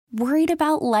Worried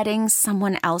about letting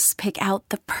someone else pick out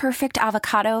the perfect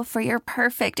avocado for your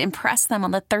perfect impress them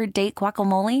on the third date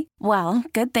guacamole? Well,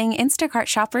 good thing Instacart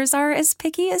shoppers are as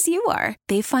picky as you are.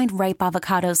 They find ripe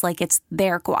avocados like it's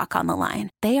their guac on the line.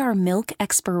 They are milk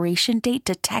expiration date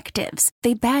detectives.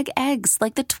 They bag eggs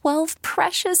like the 12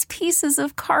 precious pieces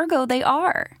of cargo they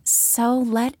are. So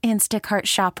let Instacart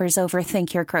shoppers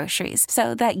overthink your groceries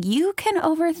so that you can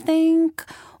overthink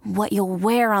what you'll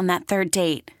wear on that third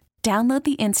date. Download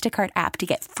the Instacart app to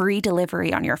get free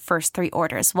delivery on your first 3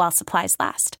 orders while supplies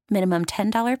last. Minimum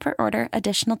 $10 per order.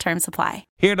 Additional terms apply.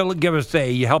 Here to give us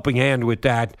a helping hand with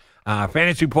that,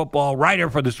 fantasy football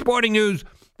writer for the Sporting News,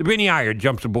 Vinnie Iyer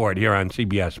jumps aboard here on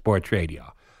CBS Sports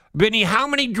Radio. Vinnie, how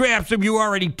many drafts have you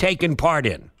already taken part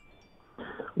in?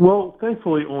 Well,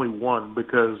 thankfully only one,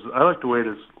 because I like to wait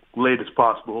as late as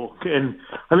possible. And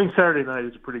I think Saturday night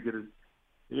is a pretty good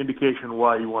indication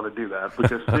why you want to do that,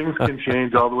 because things can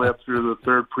change all the way up through the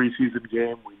third preseason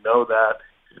game. We know that.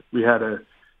 We had a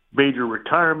major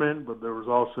retirement, but there was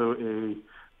also a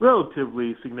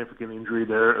relatively significant injury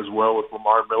there as well with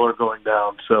Lamar Miller going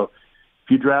down. So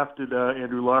if you drafted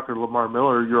Andrew Luck or Lamar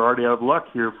Miller, you're already out of luck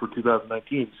here for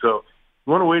 2019. So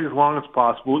you want to wait as long as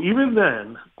possible. Even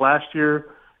then, last year,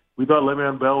 we thought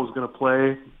Le'Veon Bell was going to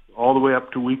play all the way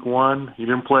up to week 1. He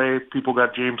didn't play. People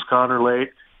got James Conner late.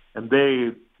 And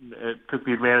they took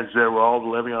the advantage there where all the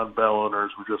Le'Veon Bell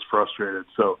owners were just frustrated.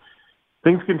 So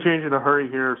things can change in a hurry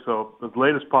here, so as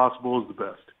late as possible is the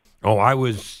best. Oh, I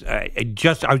was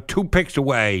 2 picks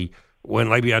away when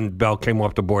Le'Veon Bell came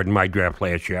off the board in my draft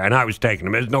last year, and I was taking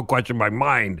him. There's no question in my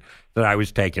mind that I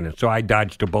was taking it, so I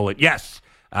dodged a bullet. Yes,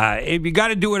 if you got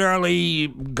to do it early,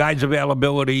 guys'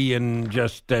 availability, and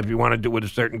just if you want to do it with a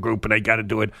certain group and they got to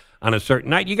do it on a certain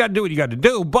night, you got to do what you got to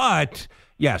do, but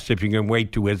yes, if you can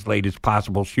wait to as late as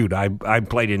possible, shoot. I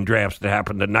played in drafts that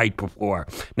happened the night before.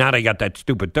 Now they got that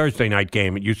stupid Thursday night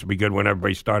game. It used to be good when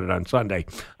everybody started on Sunday.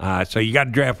 So you got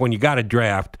to draft when you got to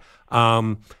draft.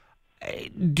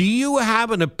 Do you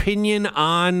have an opinion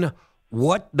on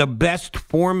what the best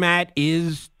format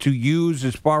is to use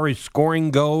as far as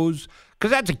scoring goes? Because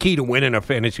that's a key to winning a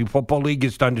fantasy football league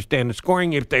is to understand the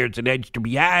scoring. If there's an edge to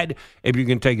be had, if you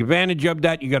can take advantage of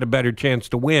that, you got a better chance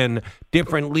to win.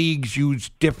 Different leagues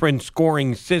use different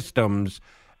scoring systems.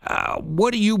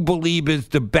 What do you believe is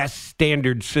the best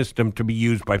standard system to be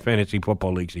used by fantasy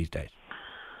football leagues these days?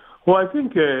 Well, I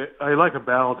think I like a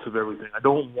balance of everything. I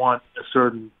don't want a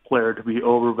certain player to be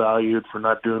overvalued for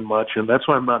not doing much, and that's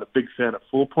why I'm not a big fan of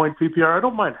full-point PPR. I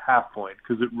don't mind half-point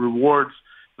because it rewards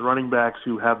the running backs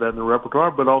who have that in the repertoire,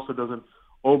 but also doesn't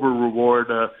over-reward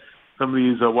some of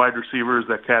these wide receivers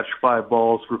that catch 5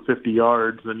 balls for 50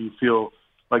 yards and you feel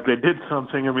like they did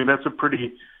something. I mean, that's a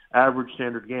pretty average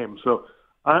standard game. So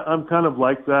I'm kind of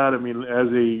like that. I mean, as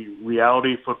a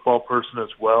reality football person as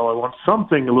well, I want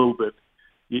something a little bit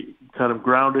kind of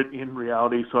grounded in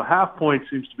reality. So half point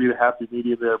seems to be the happy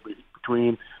medium there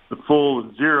between the full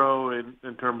and zero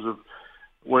in terms of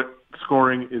what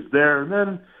scoring is there. And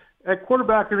then at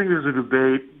quarterback, I think there's a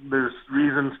debate. There's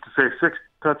reasons to say 6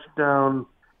 touchdown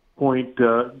point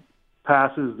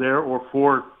passes there or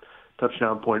 4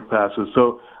 touchdown point passes.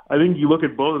 So I think you look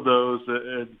at both of those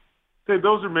and say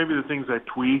those are maybe the things I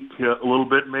tweak a little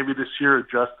bit. Maybe this year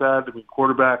adjust that. I mean,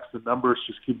 quarterbacks, the numbers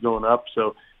just keep going up,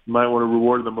 so you might want to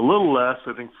reward them a little less.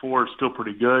 I think 4 is still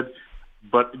pretty good.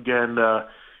 But again,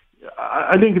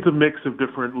 I think it's a mix of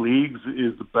different leagues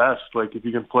is the best. Like if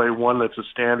you can play one that's a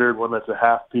standard, one that's a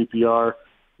half PPR,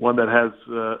 one that has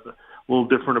a little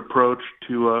different approach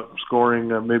to scoring,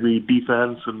 maybe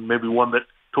defense, and maybe one that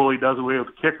totally does away with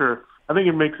the kicker. I think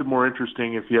it makes it more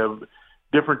interesting if you have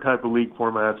different type of league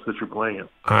formats that you're playing in.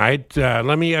 All right.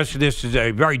 Let me ask you this as a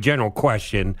very general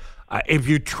question. If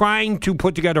you're trying to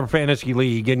put together a fantasy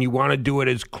league and you want to do it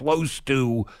as close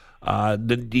to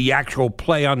the actual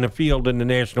play on the field in the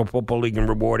National Football League and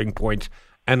rewarding points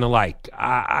and the like,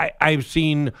 I've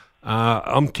seen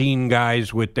umpteen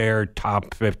guys with their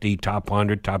top 50, top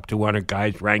 100, top 200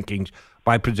 guys rankings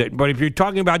by position. But if you're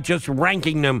talking about just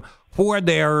ranking them for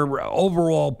their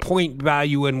overall point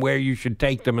value and where you should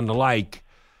take them and the like,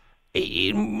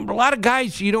 a lot of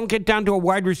guys, you don't get down to a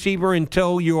wide receiver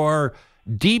until you're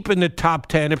deep in the top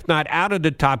 10, if not out of the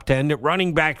top 10, that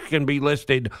running backs can be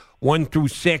listed 1 through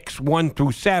 6, 1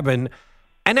 through 7.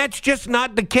 And that's just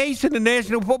not the case in the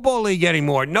National Football League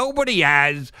anymore. Nobody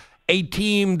has a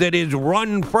team that is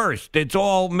run first. It's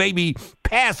all maybe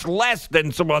pass less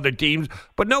than some other teams,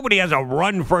 but nobody has a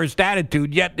run first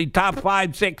attitude, yet the top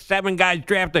 5, 6, 7 guys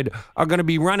drafted are going to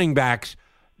be running backs.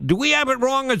 Do we have it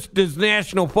wrong, or does the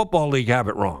National Football League have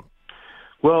it wrong?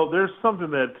 Well, there's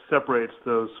something that separates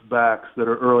those backs that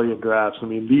are early in drafts. I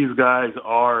mean, these guys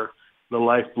are the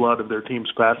lifeblood of their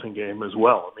team's passing game as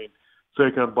well. I mean,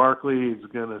 Saquon Barkley is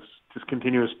going to just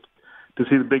continue to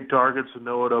see the big targets of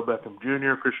Noah Beckham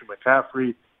Jr., Christian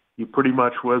McCaffrey. He pretty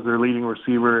much was their leading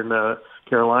receiver in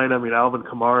Carolina. I mean, Alvin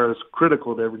Kamara is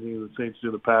critical to everything the Saints do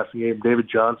in the passing game. David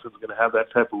Johnson's going to have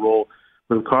that type of role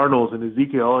for the Cardinals. And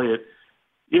Ezekiel Elliott,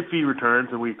 if he returns,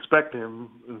 and we expect him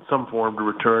in some form to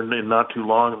return in not too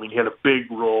long. I mean, he had a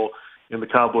big role in the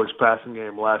Cowboys passing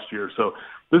game last year. So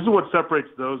this is what separates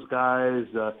those guys.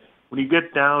 When you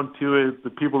get down to it, the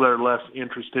people that are less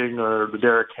interesting are the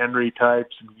Derrick Henry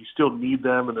types. I mean, you still need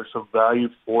them, and there's some value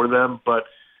for them, but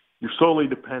you're solely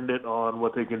dependent on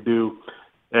what they can do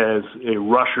as a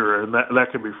rusher, and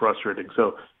that can be frustrating.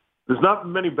 So there's not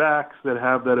many backs that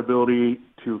have that ability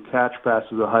to catch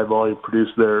passes at high volume, produce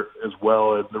there as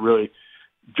well, and they're really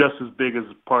just as big as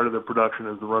part of their production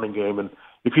as the running game. And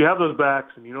if you have those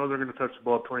backs and you know they're going to touch the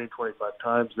ball 20, 25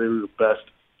 times, they're the best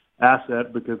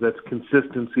asset because that's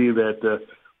consistency that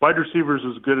wide receivers,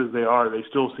 as good as they are, they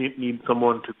still need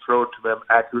someone to throw to them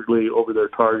accurately over their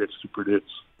targets to produce.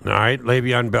 All right,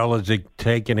 Le'Veon Bell has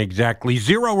taken exactly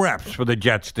 0 reps for the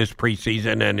Jets this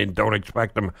preseason and don't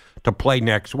expect him to play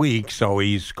next week, so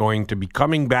he's going to be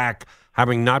coming back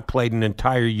having not played an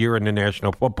entire year in the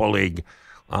National Football League.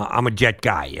 I'm a Jet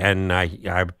guy, and I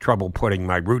have trouble putting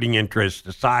my rooting interest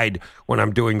aside when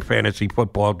I'm doing fantasy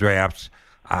football drafts.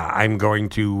 I'm going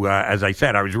to, as I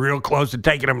said, I was real close to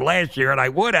taking him last year, and I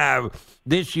would have.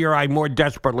 This year, I more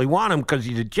desperately want him because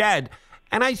he's a Jet,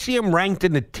 and I see him ranked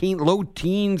in the low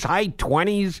teens, high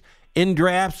 20s in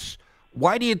drafts.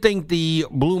 Why do you think the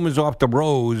bloom is off the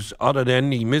rose, other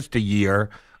than he missed a year,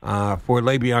 for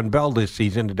Le'Veon Bell this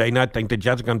season? Did they not think the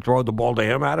Jets are going to throw the ball to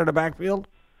him out of the backfield?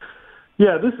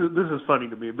 Yeah, this is funny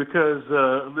to me because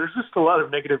there's just a lot of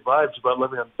negative vibes about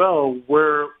Le'Veon Bell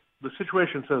where the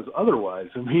situation says otherwise.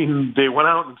 I mean, they went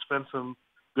out and spent some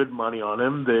good money on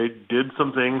him. They did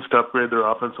some things to upgrade their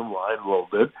offensive line a little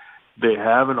bit. They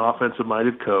have an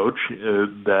offensive-minded coach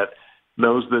that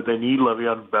knows that they need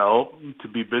Le'Veon Bell to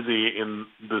be busy in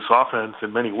this offense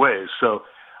in many ways. So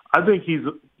I think he's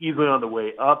easily on the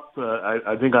way up.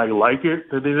 I think I like it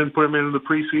that they didn't put him in the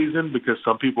preseason because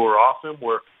some people are off him,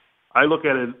 where I look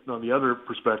at it on the other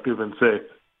perspective and say,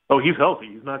 oh, he's healthy.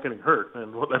 He's not getting hurt.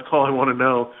 And that's all I want to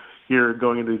know here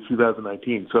going into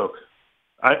 2019. So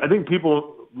I think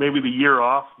people, maybe the year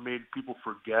off made people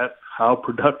forget how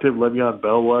productive Le'Veon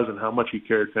Bell was and how much he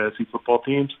carried fantasy football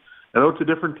teams. I know it's a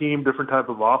different team, different type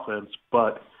of offense,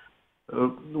 but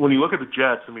when you look at the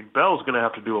Jets, I mean, Bell's going to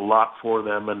have to do a lot for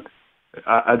them, and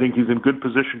I think he's in good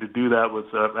position to do that with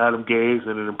Adam Gase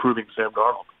and an improving Sam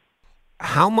Darnold.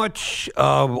 How much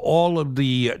of all of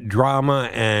the drama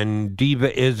and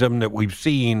divaism that we've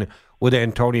seen with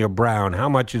Antonio Brown, how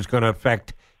much is going to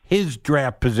affect his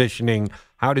draft positioning?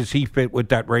 How does he fit with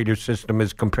that Raiders system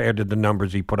as compared to the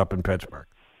numbers he put up in Pittsburgh?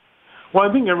 Well,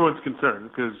 I think everyone's concerned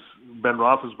because Ben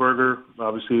Roethlisberger,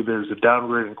 obviously there's a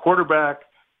downgrade in quarterback.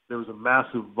 There was a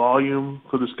massive volume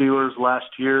for the Steelers last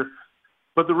year.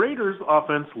 But the Raiders'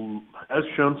 offense has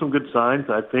shown some good signs.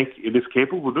 I think it is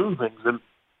capable of doing things. And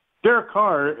Derek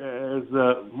Carr, as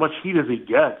much heat as he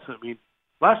gets, I mean,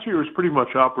 last year he was pretty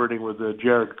much operating with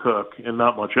Jared Cook and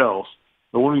not much else.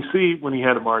 But when he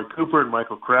had Amari Cooper and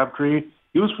Michael Crabtree,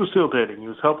 he was facilitating. He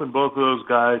was helping both of those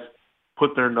guys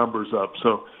put their numbers up.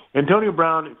 So Antonio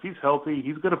Brown, if he's healthy,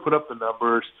 he's going to put up the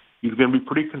numbers. He's going to be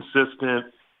pretty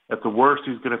consistent. At the worst,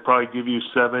 he's going to probably give you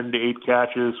 7 to 8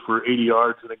 catches for 80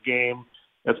 yards in a game.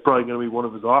 That's probably going to be one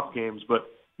of his off games. But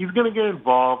he's going to get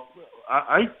involved.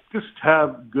 I just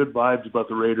have good vibes about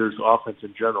the Raiders' offense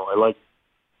in general. I like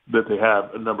that they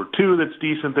have a number 2 that's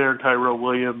decent there in Tyrell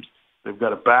Williams. They've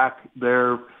got a back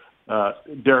there.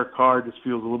 Derek Carr just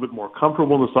feels a little bit more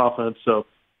comfortable in this offense. So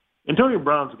Antonio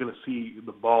Brown's going to see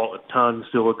the ball a ton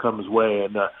still will come his way.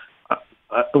 And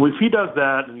if he does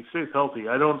that and he stays healthy,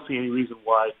 I don't see any reason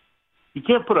why he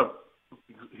can't put up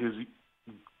his,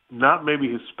 not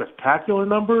maybe his spectacular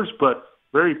numbers, but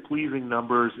very pleasing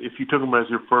numbers if you took him as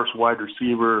your first wide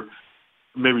receiver,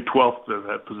 maybe 12th in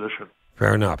that position.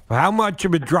 Fair enough. How much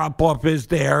of a drop-off is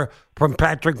there from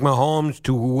Patrick Mahomes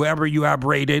to whoever you have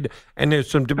rated? And there's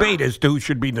some debate as to who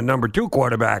should be the number 2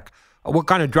 quarterback. What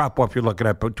kind of drop-off you're looking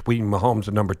at between Mahomes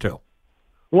and number 2?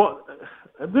 Well,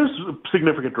 there's a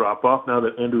significant drop-off now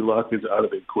that Andrew Luck is out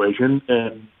of the equation.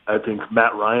 And I think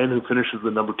Matt Ryan, who finishes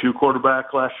the number 2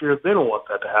 quarterback last year, they don't want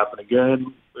that to happen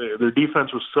again. Their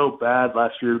defense was so bad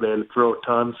last year they had to throw a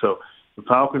ton. So the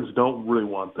Falcons don't really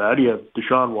want that. You have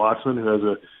Deshaun Watson, who has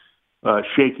a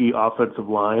shaky offensive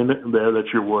line there that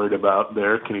you're worried about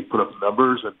there. Can he put up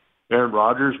numbers? And Aaron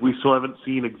Rodgers. We still haven't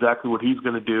seen exactly what he's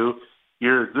going to do.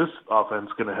 Here, is this offense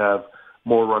going to have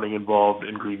more running involved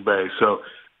in Green Bay? So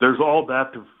there's all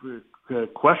that to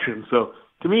question. So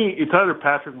to me, it's either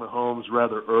Patrick Mahomes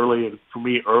rather early, and for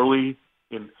me, early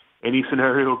in any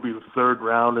scenario would be the third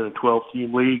round in a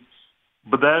 12-team league.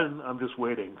 But then I'm just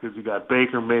waiting because you got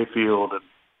Baker Mayfield and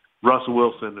Russell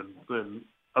Wilson and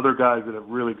other guys that have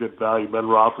really good value, Ben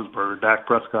Roethlisberger, Dak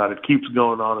Prescott. It keeps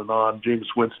going on and on, James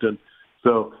Winston.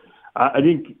 So I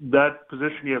think that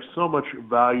position, you have so much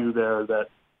value there that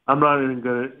I'm not even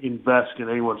going to invest in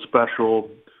anyone special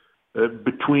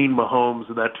between Mahomes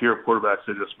and that tier of quarterbacks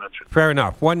I just mentioned. Fair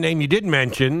enough. One name you did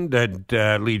mention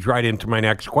that leads right into my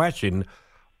next question.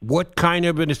 What kind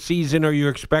of a season are you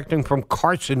expecting from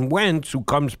Carson Wentz, who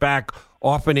comes back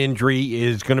off an injury,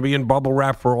 is going to be in bubble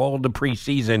wrap for all of the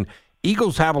preseason?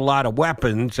 Eagles have a lot of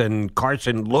weapons, and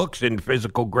Carson looks in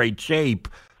physical great shape.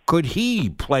 Could he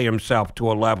play himself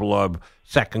to a level of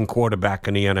second quarterback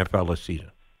in the NFL this season?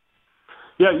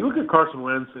 Yeah, you look at Carson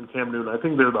Wentz and Cam Newton, I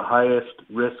think they're the highest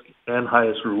risk and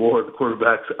highest reward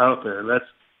quarterbacks out there, and that's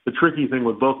the tricky thing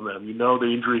with both of them. You know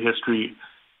the injury history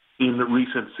in the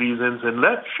recent seasons, and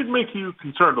that should make you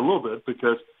concerned a little bit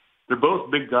because they're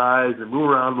both big guys and move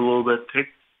around a little bit, take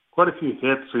quite a few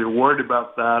hits, so you're worried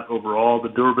about that overall. The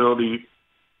durability,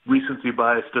 recency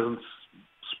bias doesn't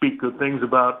speak good things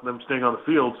about them staying on the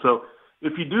field. So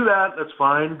if you do that, that's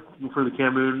fine for the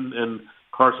Cam Newton and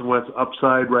Carson Wentz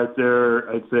upside right there.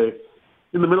 I'd say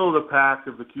in the middle of the pack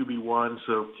of the QB1,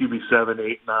 so QB7,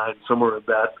 8, 9, somewhere in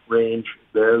that range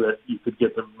there that you could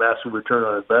get the massive return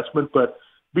on investment. But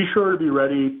be sure to be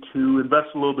ready to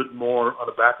invest a little bit more on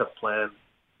a backup plan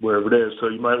wherever it is. So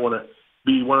you might want to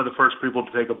be one of the first people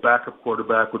to take a backup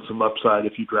quarterback with some upside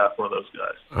if you draft one of those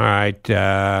guys. All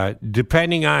right.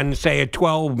 Depending on, say, a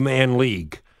 12-man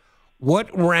league,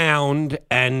 what round,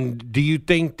 and do you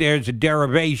think there's a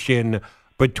derivation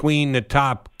between the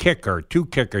top kicker, 2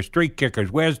 kickers, 3 kickers?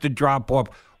 Where's the drop-off?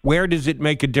 Where does it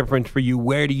make a difference for you?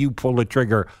 Where do you pull the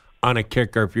trigger on a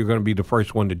kicker if you're going to be the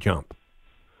first one to jump?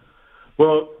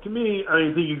 Well, to me,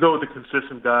 I think you go with the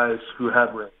consistent guys who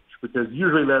have range, because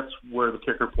usually that's where the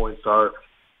kicker points are.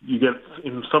 You get,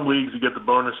 in some leagues, you get the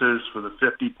bonuses for the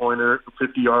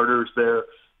 50-yarders there,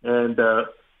 and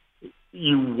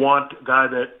you want a guy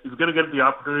that is going to get the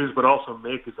opportunities but also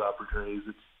make his opportunities.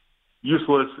 It's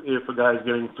useless if a guy's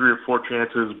getting 3 or 4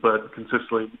 chances but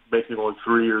consistently making only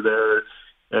 3 or there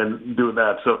and doing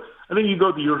that. So I think you go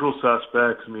with the usual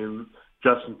suspects. I mean,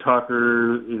 Justin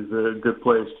Tucker is a good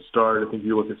place to start. I think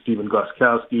you look at Steven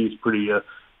Gostkowski. He's pretty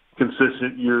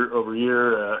consistent year over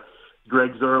year.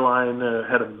 Greg Zuerlein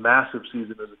had a massive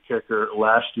season as a kicker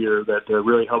last year that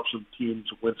really helped some teams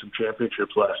win some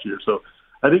championships last year. So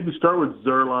I think you start with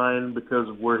Zuerlein because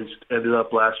of where he ended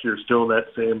up last year, still in that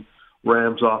same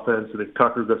Rams offense. I think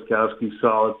Tucker, Gostkowski,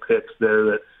 solid picks there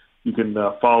that you can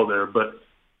follow there. But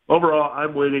overall,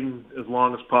 I'm waiting as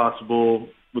long as possible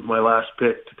with my last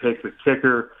pick to take the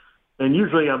kicker. And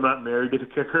usually I'm not married to the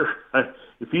kicker.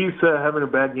 If he's having a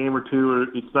bad game or two, or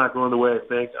it's not going the way I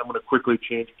think, I'm going to quickly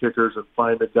change kickers and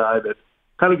find a guy that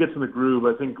kind of gets in the groove.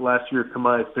 I think last year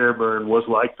Kamai Fairburn was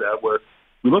like that, where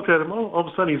we looked at him, all of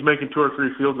a sudden he's making 2 or 3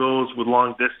 field goals with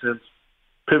long distance.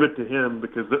 Pivot to him,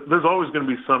 because there's always going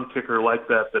to be some kicker like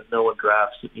that no one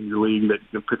drafts in your league that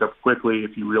you can pick up quickly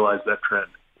if you realize that trend.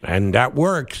 And that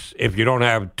works if you don't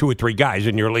have 2 or 3 guys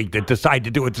in your league that decide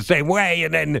to do it the same way,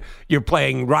 and then you're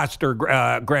playing roster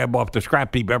grab off the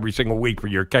scrap heap every single week for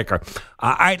your kicker.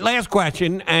 All right, last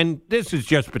question, and this is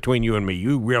just between you and me.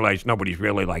 You realize nobody's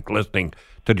really listening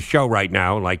to the show right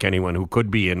now, like anyone who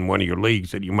could be in one of your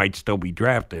leagues that you might still be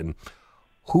drafted.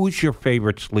 Who's your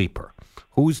favorite sleeper?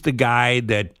 Who's the guy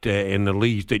that in the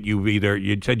leagues that you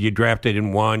said you drafted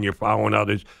in one, you're following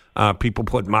others? People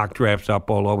put mock drafts up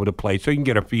all over the place, so you can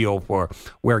get a feel for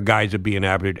where guys are being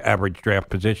average draft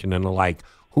position and the like.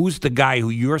 Who's the guy who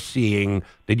you're seeing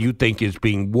that you think is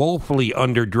being woefully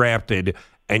underdrafted,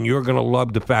 and you're going to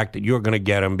love the fact that you're going to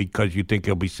get him because you think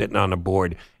he'll be sitting on the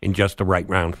board in just the right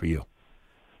round for you?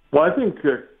 Well, I think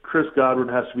Chris Godwin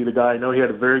has to be the guy. I know he had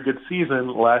a very good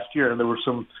season last year, and there were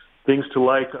some things to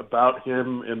like about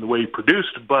him and the way he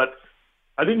produced, but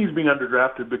I think he's being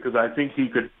underdrafted because I think he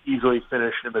could easily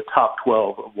finish in the top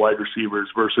 12 of wide receivers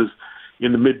versus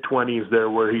in the mid-20s there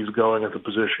where he's going at the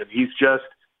position. He's just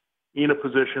in a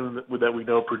position that we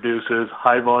know produces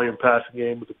high-volume passing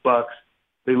game with the Bucs.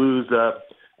 They lose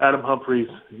Adam Humphries,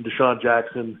 Deshaun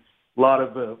Jackson, a lot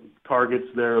of targets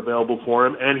there available for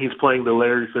him, and he's playing the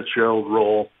Larry Fitzgerald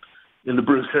role in the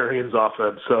Bruce Arians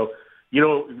offense. So,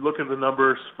 look at the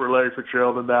numbers for Larry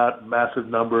Fitzgerald and that, massive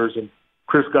numbers, and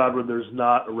Chris Godwin, there's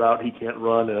not a route he can't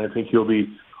run, and I think he'll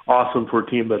be awesome for a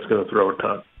team that's going to throw a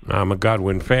ton. I'm a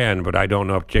Godwin fan, but I don't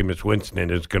know if Jameis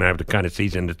Winston is going to have the kind of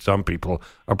season that some people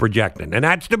are projecting. And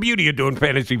that's the beauty of doing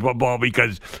fantasy football,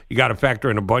 because you got to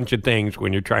factor in a bunch of things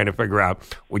when you're trying to figure out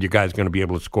what your guy's going to be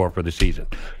able to score for the season.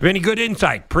 Vinnie, good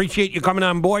insight. Appreciate you coming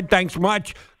on board. Thanks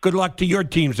much. Good luck to your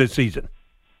teams this season.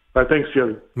 All right, thanks,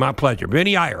 Jody. My pleasure.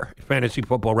 Vinnie Iyer, fantasy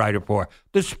football writer for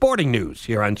The Sporting News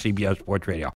here on CBS Sports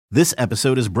Radio. This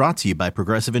episode is brought to you by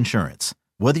Progressive Insurance.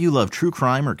 Whether you love true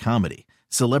crime or comedy,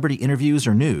 celebrity interviews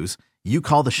or news, you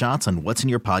call the shots on what's in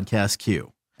your podcast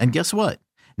queue. And guess what?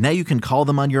 Now you can call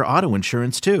them on your auto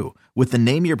insurance too with the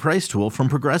Name Your Price tool from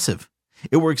Progressive.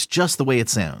 It works just the way it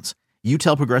sounds. You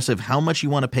tell Progressive how much you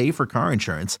want to pay for car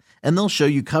insurance, and they'll show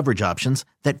you coverage options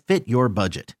that fit your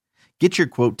budget. Get your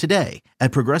quote today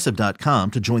at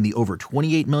Progressive.com to join the over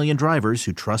 28 million drivers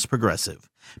who trust Progressive.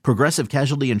 Progressive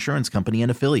Casualty Insurance Company and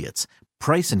Affiliates.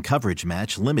 Price and coverage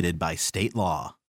match limited by state law.